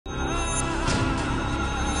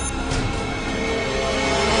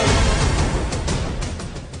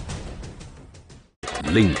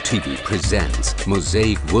Link TV presents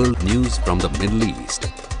Mosaic World News from the Middle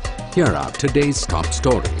East. Here are today's top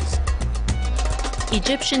stories.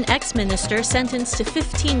 Egyptian ex-minister sentenced to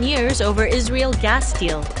 15 years over Israel gas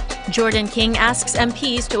deal. Jordan king asks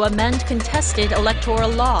MPs to amend contested electoral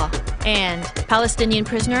law. And Palestinian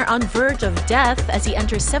prisoner on verge of death as he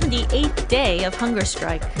enters 78th day of hunger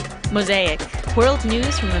strike. Mosaic, world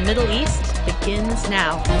news from the Middle East begins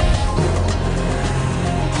now.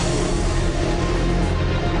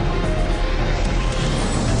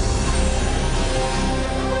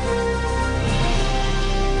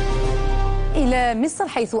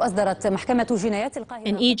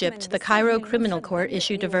 In Egypt, the Cairo Criminal Court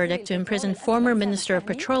issued a verdict to imprison former Minister of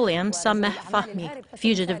Petroleum Sameh Fahmy,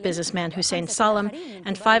 fugitive businessman Hussein Salem,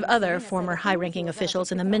 and 5 other former high-ranking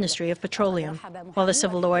officials in the Ministry of Petroleum. While the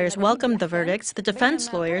civil lawyers welcomed the verdicts, the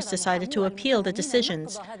defense lawyers decided to appeal the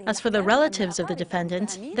decisions. As for the relatives of the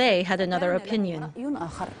defendants, they had another opinion.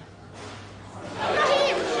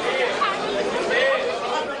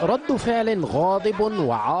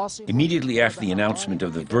 Immediately after the announcement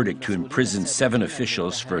of the verdict to imprison 7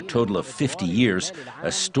 officials for a total of 50 years,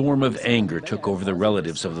 a storm of anger took over the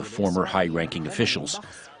relatives of the former high-ranking officials,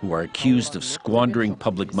 who are accused of squandering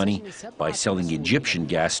public money by selling Egyptian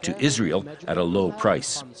gas to Israel at a low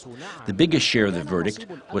price. The biggest share of the verdict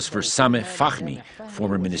was for Sameh Fahmy,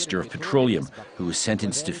 former Minister of Petroleum, who was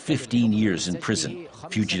sentenced to 15 years in prison.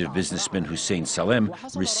 Fugitive businessman Hussein Salem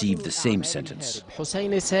received the same sentence.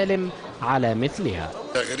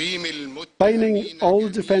 Fining all the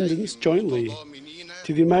defendants jointly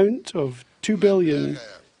to the amount of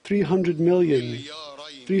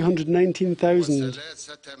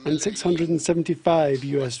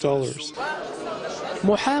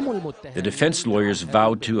 $2,300,319,675 The defense lawyers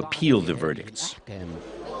vowed to appeal the verdicts.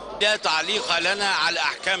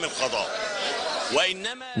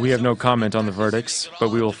 We have no comment on the verdicts, but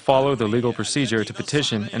we will follow the legal procedure to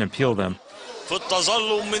petition and appeal them.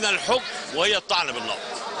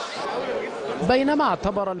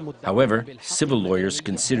 However, civil lawyers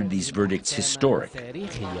consider these verdicts historic.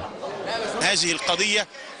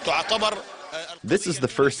 This is the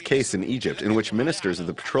first case in Egypt in which ministers of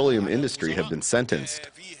the petroleum industry have been sentenced.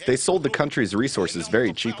 They sold the country's resources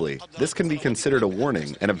very cheaply. This can be considered a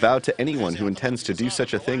warning and a vow to anyone who intends to do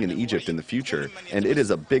such a thing in Egypt in the future, and it is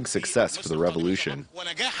a big success for the revolution.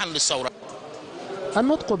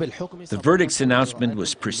 The verdict's announcement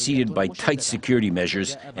was preceded by tight security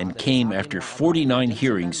measures and came after 49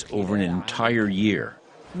 hearings over an entire year.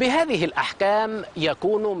 With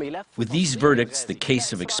these verdicts, the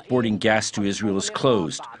case of exporting gas to Israel is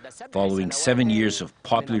closed, following 7 years of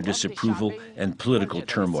popular disapproval and political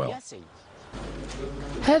turmoil.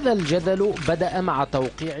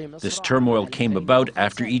 This turmoil came about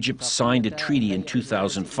after Egypt signed a treaty in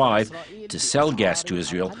 2005 to sell gas to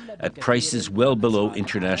Israel at prices well below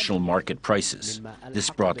international market prices. This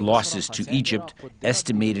brought losses to Egypt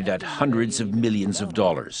estimated at hundreds of millions of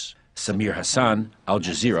dollars. Samir Hassan, Al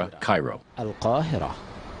Jazeera, Cairo.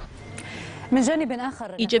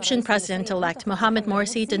 Egyptian President-elect Mohamed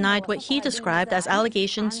Morsi denied what he described as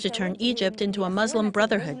allegations to turn Egypt into a Muslim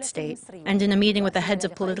Brotherhood state. And in a meeting with the heads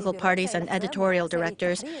of political parties and editorial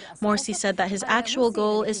directors, Morsi said that his actual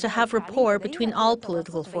goal is to have rapport between all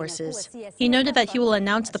political forces. He noted that he will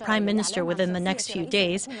announce the Prime Minister within the next few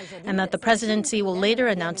days, and that the presidency will later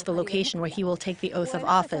announce the location where he will take the oath of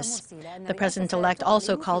office. The President-elect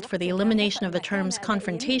also called for the elimination of the terms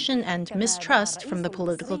confrontation and mistrust from the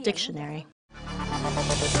political dictionary.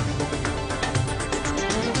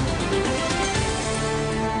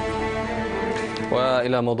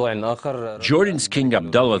 Jordan's King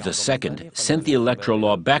Abdullah II sent the electoral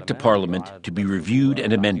law back to Parliament to be reviewed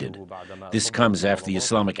and amended. This comes after the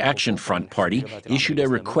Islamic Action Front Party issued a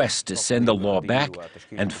request to send the law back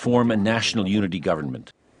and form a national unity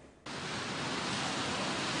government.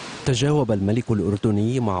 The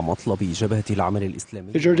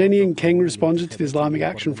Jordanian king responded to the Islamic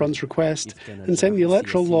Action Front's request and sent the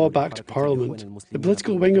electoral law back to Parliament. The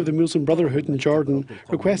political wing of the Muslim Brotherhood in Jordan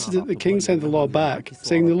requested that the king send the law back,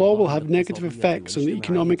 saying the law will have negative effects on the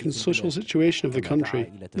economic and social situation of the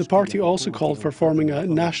country. The party also called for forming a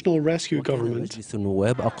national rescue government.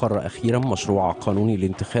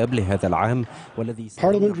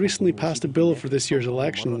 Parliament recently passed a bill for this year's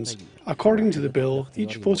elections. According to the bill,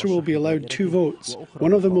 each voter will be allowed 2 votes.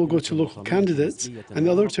 One of them will go to local candidates and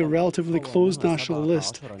the other to a relatively closed national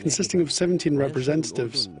list consisting of 17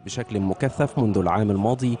 representatives.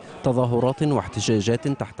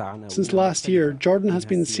 Since last year, Jordan has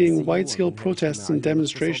been seeing wide-scale protests and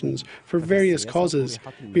demonstrations for various causes,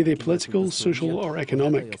 be they political, social or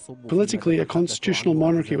economic. Politically, a constitutional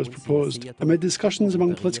monarchy was proposed, amid discussions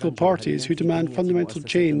among political parties who demand fundamental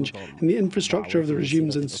change in the infrastructure of the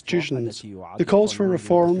regime's institutions. The calls for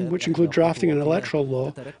reform, which include drafting an electoral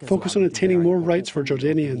law, focus on attaining more rights for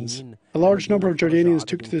Jordanians. A large number of Jordanians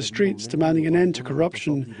took to the streets demanding an end to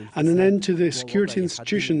corruption and an end to the security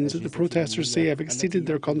institutions that the protesters say have exceeded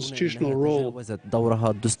their constitutional role.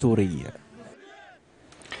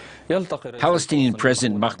 Palestinian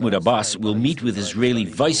President Mahmoud Abbas will meet with Israeli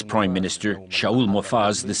Vice Prime Minister Shaul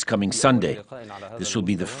Mofaz this coming Sunday. This will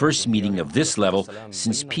be the first meeting of this level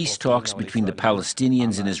since peace talks between the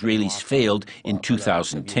Palestinians and Israelis failed in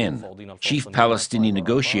 2010. Chief Palestinian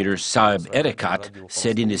negotiator Saeb Erekat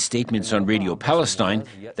said in his statements on Radio Palestine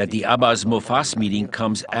that the Abbas-Mofaz meeting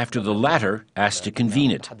comes after the latter asked to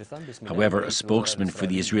convene it. However, a spokesman for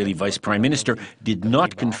the Israeli Vice Prime Minister did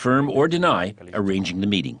not confirm or deny arranging the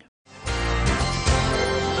meeting.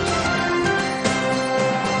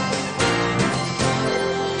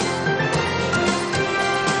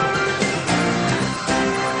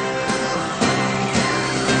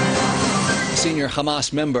 Senior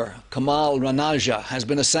Hamas member Kamal Ranajah has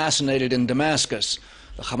been assassinated in Damascus.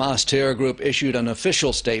 The Hamas terror group issued an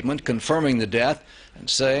official statement confirming the death and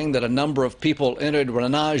saying that a number of people entered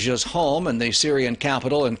Ranajah's home in the Syrian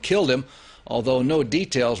capital and killed him, although no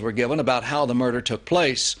details were given about how the murder took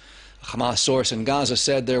place. A Hamas source in Gaza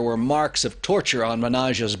said there were marks of torture on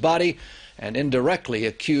Ranajah's body and indirectly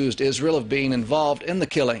accused Israel of being involved in the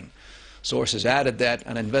killing. Sources added that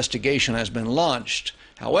an investigation has been launched.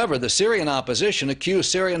 However, the Syrian opposition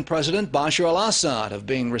accused Syrian President Bashar al-Assad of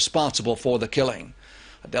being responsible for the killing.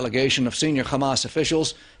 A delegation of senior Hamas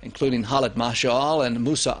officials, including Khalid Mashal and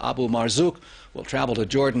Musa Abu Marzouk, will travel to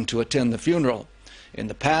Jordan to attend the funeral. In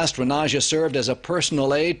the past, Ranajah served as a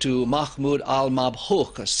personal aide to Mahmoud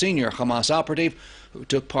al-Mabhouk, a senior Hamas operative who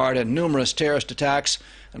took part in numerous terrorist attacks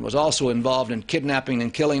and was also involved in kidnapping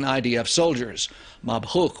and killing IDF soldiers.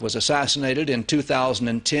 Mabhouk was assassinated in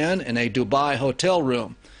 2010 in a Dubai hotel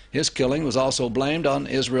room. His killing was also blamed on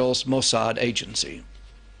Israel's Mossad agency.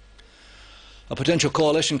 A potential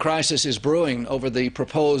coalition crisis is brewing over the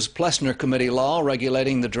proposed Plessner Committee law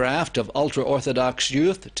regulating the draft of ultra-Orthodox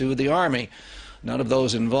youth to the Army. None of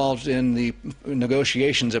those involved in the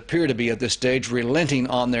negotiations appear to be at this stage relenting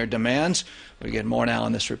on their demands. We get more now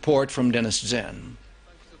on this report from Dennis Zen.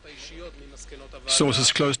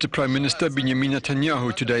 Sources close to Prime Minister Benjamin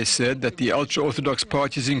Netanyahu today said that the ultra-Orthodox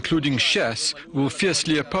parties, including Shas, will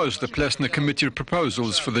fiercely oppose the Plessner Committee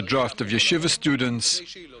proposals for the draft of Yeshiva students.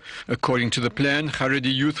 According to the plan,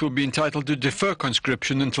 Haredi youth will be entitled to defer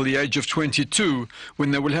conscription until the age of 22,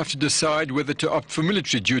 when they will have to decide whether to opt for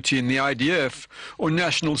military duty in the IDF or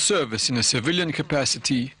national service in a civilian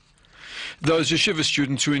capacity. Those Yeshiva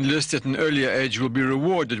students who enlist at an earlier age will be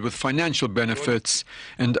rewarded with financial benefits,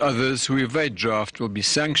 and others who evade draft will be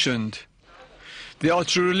sanctioned. The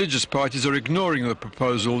ultra-religious parties are ignoring the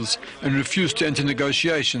proposals and refuse to enter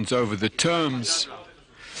negotiations over the terms.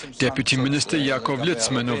 Deputy Minister Yaakov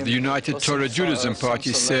Litzman of the United Torah Judaism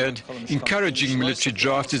Party said encouraging military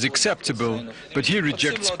draft is acceptable, but he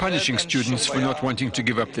rejects punishing students for not wanting to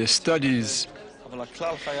give up their studies.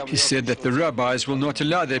 He said that the rabbis will not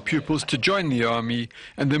allow their pupils to join the army,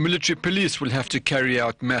 and the military police will have to carry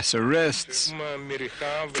out mass arrests.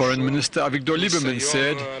 Foreign Minister Avigdor Lieberman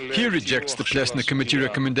said he rejects the Plessner Committee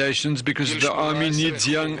recommendations because the army needs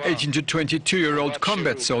young 18 to 22-year-old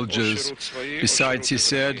combat soldiers. Besides, he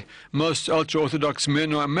said, most ultra-Orthodox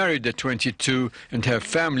men are married at 22 and have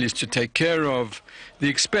families to take care of. The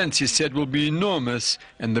expense, he said, will be enormous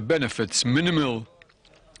and the benefits minimal.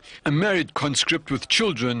 A married conscript with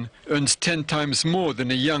children earns 10 times more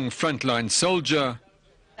than a young frontline soldier.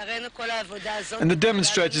 And the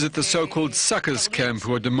demonstrators at the so-called Suckers camp,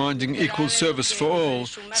 who are demanding equal service for all,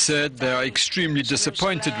 said they are extremely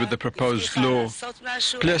disappointed with the proposed law.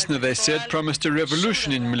 Plessner, they said, promised a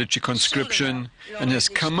revolution in military conscription and has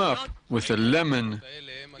come up with a lemon.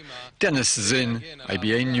 Dennis Zinn,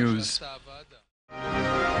 IBA News.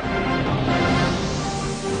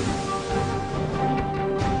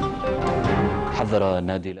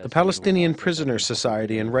 The Palestinian Prisoner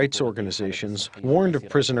Society and rights organizations warned of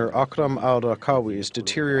prisoner Akram al-Rakhawi's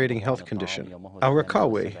deteriorating health condition.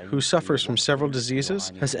 Al-Rakhawi, who suffers from several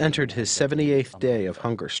diseases, has entered his 78th day of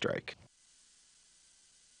hunger strike.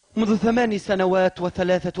 For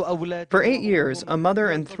 8 years, a mother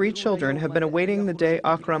and 3 children have been awaiting the day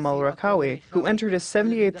Akram al-Rakhawi, who entered his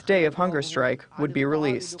 78th day of hunger strike, would be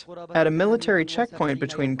released. At a military checkpoint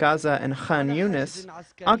between Gaza and Khan Yunis,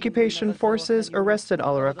 occupation forces arrested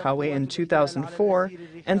al-Rakhawi in 2004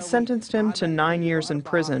 and sentenced him to 9 years in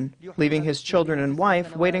prison, leaving his children and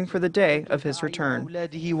wife waiting for the day of his return.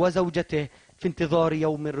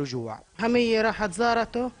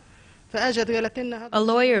 A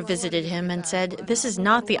lawyer visited him and said, "This is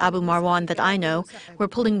not the Abu Marwan that I know. We're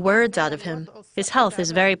pulling words out of him. His health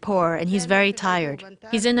is very poor and he's very tired.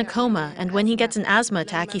 He's in a coma, and when he gets an asthma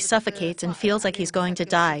attack, he suffocates and feels like he's going to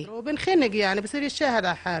die."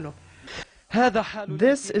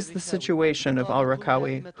 This is the situation of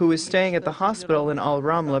al-Rakhawi, who is staying at the hospital in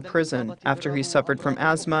al-Ramallah prison after he suffered from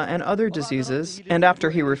asthma and other diseases, and after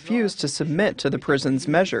he refused to submit to the prison's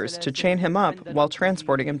measures to chain him up while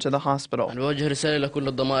transporting him to the hospital.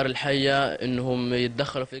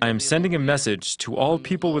 I am sending a message to all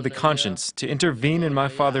people with a conscience to intervene in my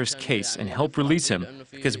father's case and help release him,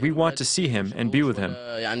 because we want to see him and be with him.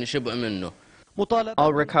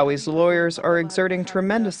 Al-Rakhawi's lawyers are exerting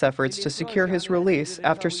tremendous efforts to secure his release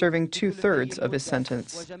after serving 2/3 of his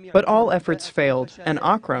sentence. But all efforts failed, and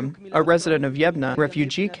Akram, a resident of Yebna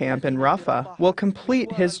refugee camp in Rafah, will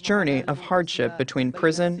complete his journey of hardship between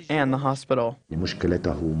prison and the hospital.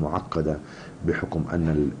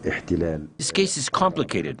 His case is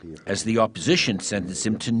complicated, as the opposition sentenced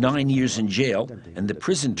him to 9 years in jail, and the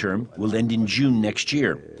prison term will end in June next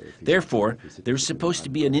year. Therefore, there's supposed to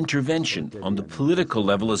be an intervention on the political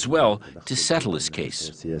level as well to settle his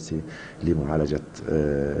case.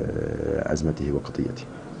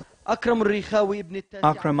 Akram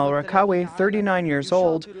al-Rakhawi, 39 years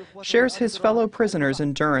old, shares his fellow prisoners'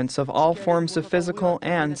 endurance of all forms of physical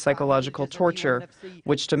and psychological torture,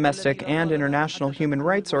 which domestic and international human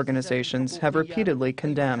rights organizations have repeatedly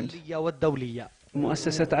condemned. The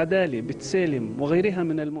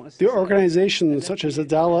organizations such as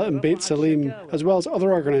Adalah and Beit Salim, as well as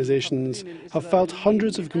other organizations, have filed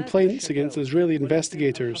hundreds of complaints against Israeli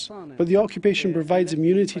investigators, but the occupation provides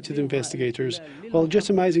immunity to the investigators while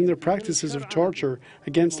legitimizing their practices of torture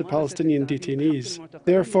against the Palestinian detainees.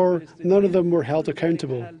 Therefore, none of them were held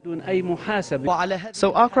accountable.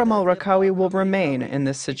 So Akram al-Rakhawi will remain in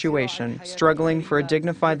this situation, struggling for a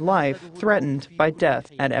dignified life, threatened by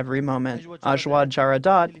death at every moment.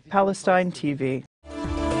 Jaradat, Palestine TV.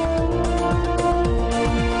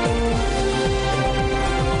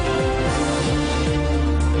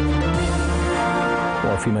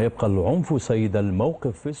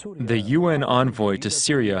 The UN envoy to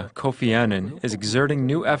Syria, Kofi Annan, is exerting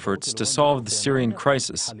new efforts to solve the Syrian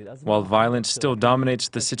crisis, while violence still dominates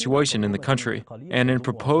the situation in the country. Annan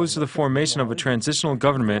proposed the formation of a transitional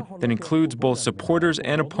government that includes both supporters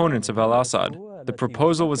and opponents of al-Assad. The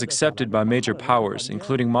proposal was accepted by major powers,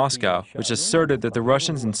 including Moscow, which asserted that the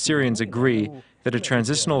Russians and Syrians agree that a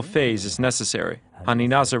transitional phase is necessary. Hani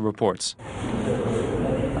Nasser reports.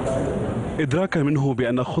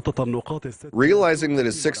 Realizing that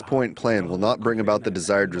his 6-point plan will not bring about the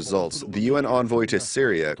desired results, the UN envoy to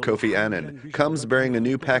Syria, Kofi Annan, comes bearing a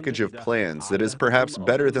new package of plans that is perhaps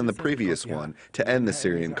better than the previous one to end the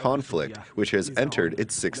Syrian conflict, which has entered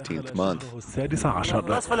its 16th month.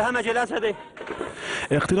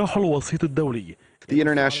 The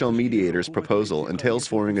international mediator's proposal entails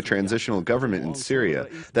forming a transitional government in Syria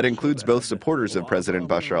that includes both supporters of President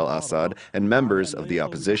Bashar al-Assad and members of the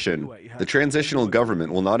opposition. The transitional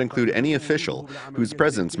government will not include any official whose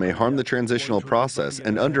presence may harm the transitional process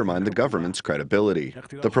and undermine the government's credibility.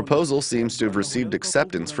 The proposal seems to have received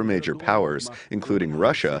acceptance from major powers, including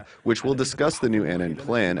Russia, which will discuss the new Annan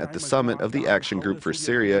plan at the summit of the Action Group for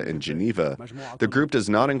Syria in Geneva. The group does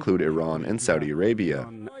not include Iran and Saudi Arabia.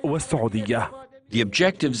 The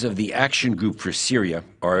objectives of the Action Group for Syria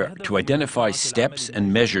are to identify steps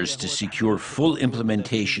and measures to secure full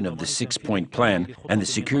implementation of the 6-point plan and the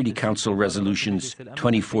Security Council resolutions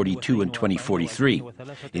 2042 and 2043,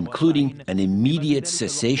 including an immediate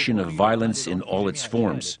cessation of violence in all its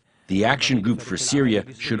forms. The Action Group for Syria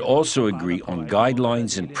should also agree on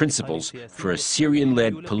guidelines and principles for a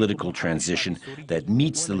Syrian-led political transition that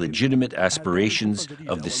meets the legitimate aspirations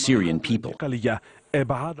of the Syrian people.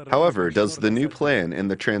 However, does the new plan and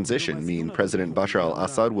the transition mean President Bashar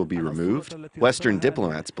al-Assad will be removed? Western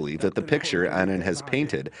diplomats believe that the picture Annan has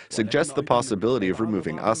painted suggests the possibility of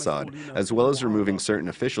removing Assad, as well as removing certain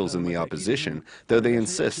officials in the opposition, though they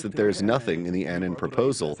insist that there is nothing in the Annan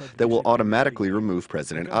proposal that will automatically remove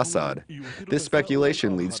President Assad. This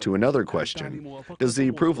speculation leads to another question. Does the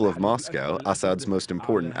approval of Moscow, Assad's most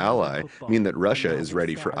important ally, mean that Russia is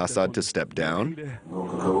ready for Assad to step down?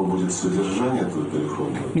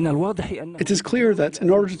 It is clear that in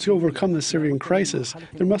order to overcome the Syrian crisis,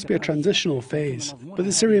 there must be a transitional phase. But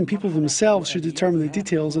the Syrian people themselves should determine the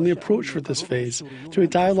details and the approach for this phase, through a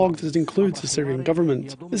dialogue that includes the Syrian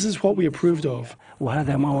government. This is what we approved of.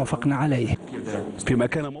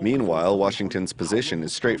 Meanwhile, Washington's position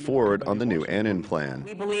is straightforward on the new Annan plan.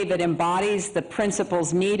 We believe it embodies the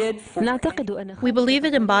principles needed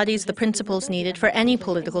for any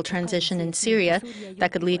political transition in Syria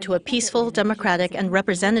that could lead to a peaceful, democratic, and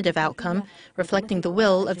representative outcome reflecting the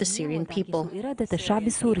will of the Syrian people.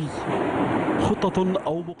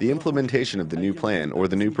 The implementation of the new plan or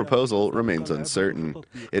the new proposal remains uncertain.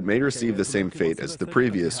 It may receive the same fate as the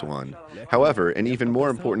previous one. However, an even more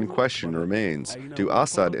important question remains: do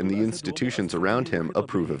Assad and the institutions around him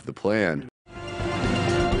approve of the plan?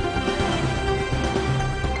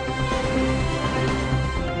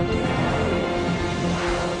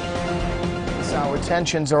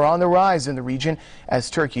 Tensions are on the rise in the region as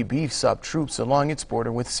Turkey beefs up troops along its border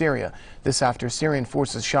with Syria. This after Syrian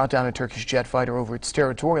forces shot down a Turkish jet fighter over its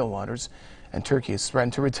territorial waters, and Turkey is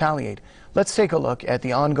threatened to retaliate. Let's take a look at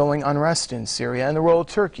the ongoing unrest in Syria and the role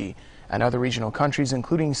Turkey and other regional countries,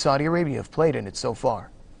 including Saudi Arabia, have played in it so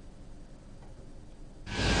far.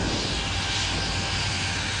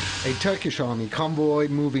 A Turkish army convoy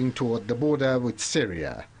moving toward the border with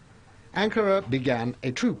Syria. Ankara began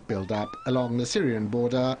a troop build-up along the Syrian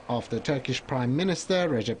border after Turkish Prime Minister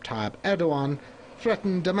Recep Tayyip Erdogan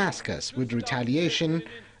threatened Damascus with retaliation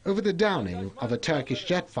over the downing of a Turkish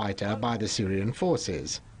jet fighter by the Syrian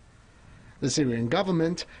forces. The Syrian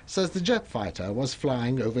government says the jet fighter was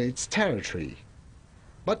flying over its territory.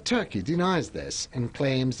 But Turkey denies this and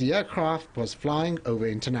claims the aircraft was flying over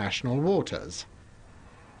international waters.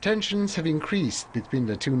 Tensions have increased between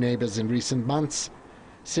the two neighbors in recent months.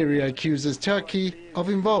 Syria accuses Turkey of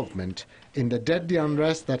involvement in the deadly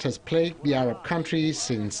unrest that has plagued the Arab countries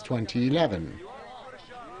since 2011.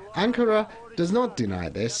 Ankara does not deny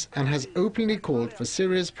this and has openly called for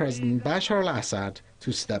Syria's President Bashar al-Assad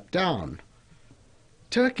to step down.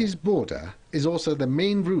 Turkey's border is also the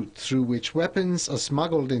main route through which weapons are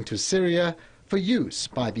smuggled into Syria for use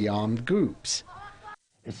by the armed groups.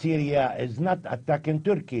 Syria is not attacking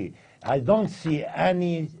Turkey. I don't see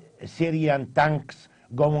any Syrian tanks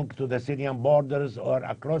going to the Syrian borders or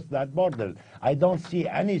across that border. I don't see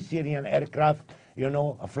any Syrian aircraft,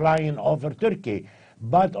 flying over Turkey.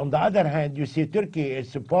 But on the other hand, you see Turkey is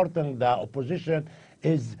supporting the opposition,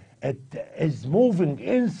 is moving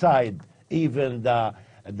inside even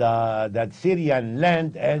that Syrian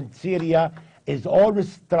land, and Syria is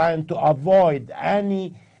always trying to avoid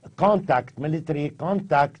any military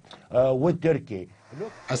contact with Turkey.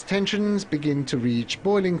 As tensions begin to reach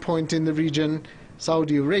boiling point in the region,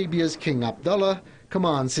 Saudi Arabia's King Abdullah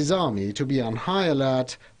commands his army to be on high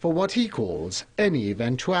alert for what he calls any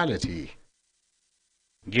eventuality.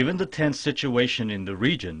 Given the tense situation in the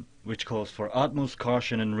region, which calls for utmost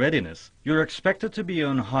caution and readiness, you're expected to be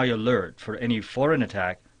on high alert for any foreign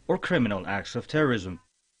attack or criminal acts of terrorism.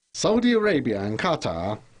 Saudi Arabia and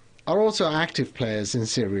Qatar are also active players in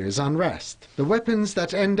Syria's unrest. The weapons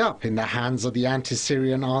that end up in the hands of the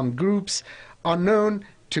anti-Syrian armed groups are known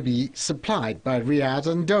to be supplied by Riyadh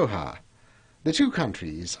and Doha. The two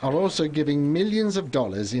countries are also giving millions of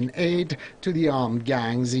dollars in aid to the armed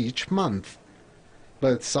gangs each month.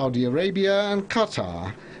 Both Saudi Arabia and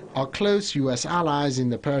Qatar are close U.S. allies in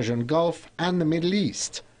the Persian Gulf and the Middle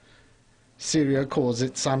East. Syria calls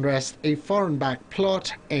its unrest a foreign-backed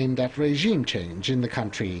plot aimed at regime change in the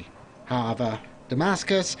country. However,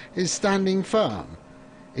 Damascus is standing firm.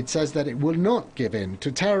 It says that it will not give in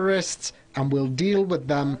to terrorists and will deal with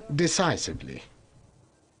them decisively.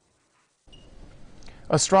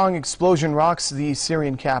 A strong explosion rocks the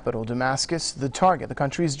Syrian capital, Damascus, the target, the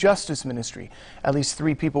country's justice ministry. At least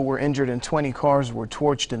 3 people were injured and 20 cars were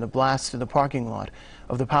torched in the blast in the parking lot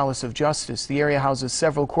of the Palace of Justice. The area houses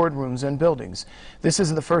several courtrooms and buildings. This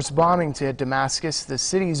isn't the first bombing to hit Damascus. The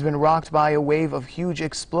city's been rocked by a wave of huge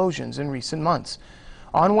explosions in recent months.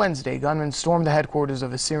 On Wednesday, gunmen stormed the headquarters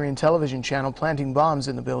of a Syrian television channel, planting bombs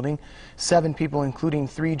in the building. 7 people, including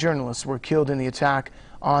 3 journalists, were killed in the attack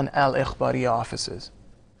on al-Ikhbari offices.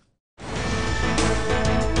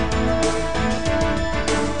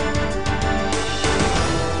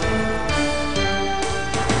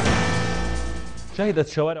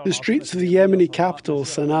 The streets of the Yemeni capital,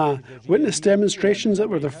 Sana'a, witnessed demonstrations that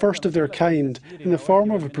were the first of their kind in the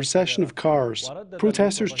form of a procession of cars.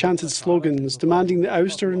 Protesters chanted slogans demanding the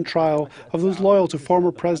ouster and trial of those loyal to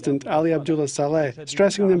former President Ali Abdullah Saleh,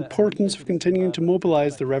 stressing the importance of continuing to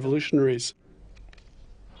mobilize the revolutionaries.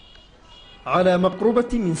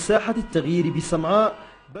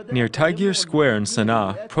 Near Tahrir Square in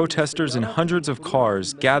Sana'a, protesters in hundreds of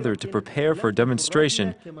cars gathered to prepare for a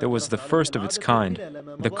demonstration that was the first of its kind.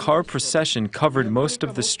 The car procession covered most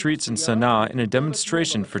of the streets in Sana'a in a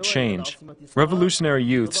demonstration for change. Revolutionary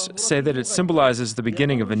youths say that it symbolizes the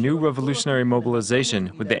beginning of a new revolutionary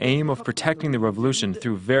mobilization with the aim of protecting the revolution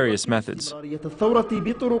through various methods.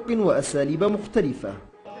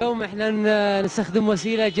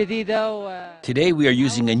 Today we are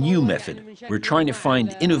using a new method. We're trying to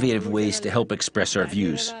find innovative ways to help express our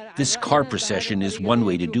views. This car procession is one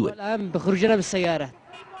way to do it.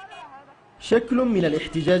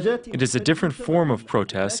 It is a different form of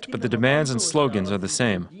protest, but the demands and slogans are the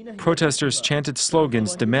same. Protesters chanted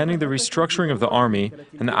slogans demanding the restructuring of the army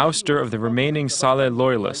and the ouster of the remaining Saleh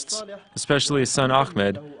loyalists, especially his son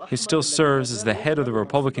Ahmed, who still serves as the head of the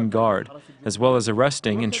Republican Guard, as well as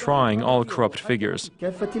arresting and trying all corrupt figures.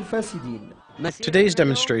 Today's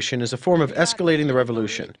demonstration is a form of escalating the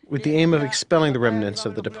revolution with the aim of expelling the remnants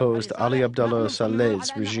of the deposed Ali Abdullah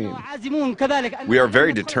Saleh's regime. We are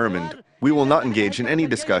very determined. We will not engage in any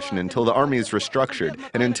discussion until the army is restructured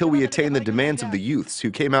and until we attain the demands of the youths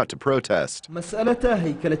who came out to protest. The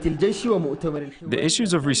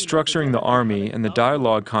issues of restructuring the army and the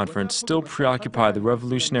dialogue conference still preoccupy the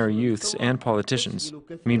revolutionary youths and politicians.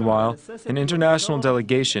 Meanwhile, an international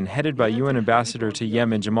delegation headed by UN Ambassador to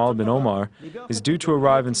Yemen Jamal bin Omar is due to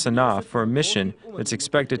arrive in Sana'a for a mission that's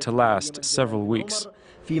expected to last several weeks.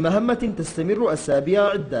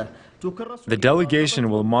 The delegation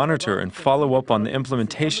will monitor and follow up on the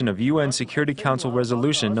implementation of UN Security Council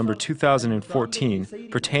Resolution No. 2014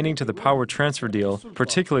 pertaining to the power transfer deal,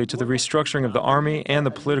 particularly to the restructuring of the army and the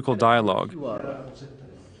political dialogue.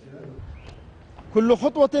 Every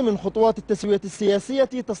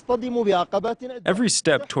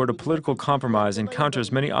step toward a political compromise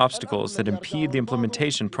encounters many obstacles that impede the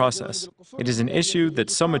implementation process. It is an issue that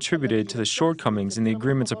some attributed to the shortcomings in the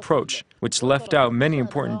agreement's approach, which left out many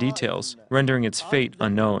important details, rendering its fate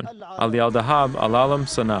unknown. Ali Al-Dahab, Al-Alam,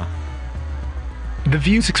 Sana'a. The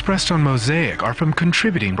views expressed on Mosaic are from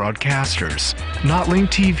contributing broadcasters, not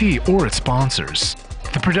Link TV or its sponsors.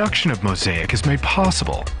 The production of Mosaic is made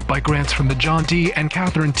possible by grants from the John D. and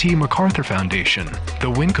Catherine T. MacArthur Foundation,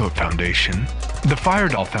 the Wincoat Foundation, the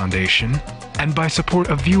Firedoll Foundation, and by support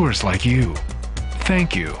of viewers like you.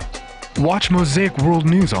 Thank you. Watch Mosaic World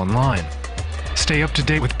News online. Stay up to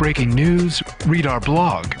date with breaking news, read our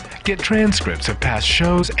blog, get transcripts of past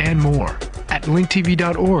shows, and more at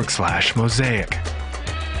linktv.org/mosaic.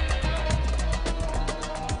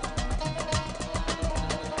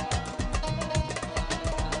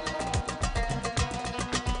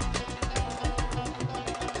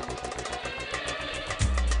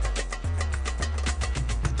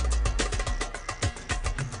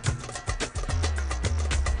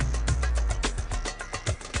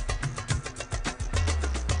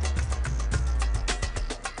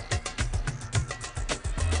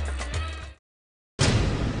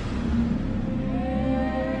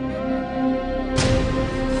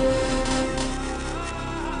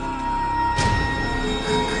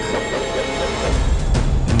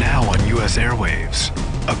 Airwaves,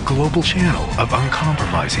 a global channel of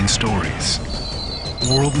uncompromising stories,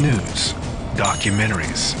 world news,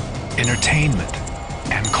 documentaries, entertainment,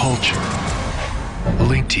 and culture.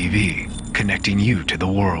 Link TV, connecting you to the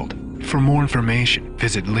world. For more information,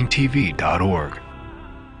 visit linktv.org.